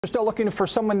They're still looking for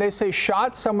someone they say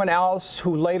shot someone else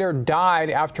who later died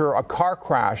after a car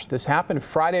crash. This happened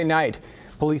Friday night.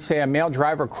 Police say a male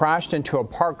driver crashed into a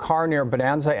parked car near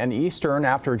Bonanza and Eastern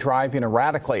after driving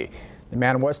erratically. The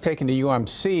man was taken to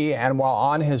UMC, and while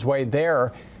on his way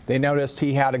there, they noticed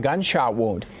he had a gunshot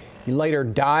wound. He later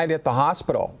died at the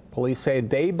hospital. Police say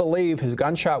they believe his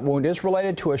gunshot wound is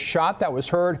related to a shot that was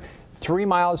heard 3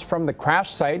 miles from the crash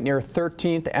site near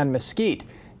 13th and Mesquite.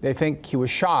 They think he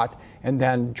was shot and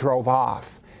then drove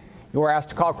off. You are asked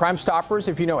to call Crime Stoppers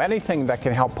if you know anything that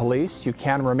can help police. You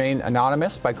can remain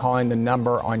anonymous by calling the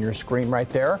number on your screen right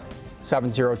there,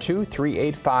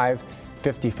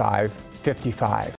 702-385-5555.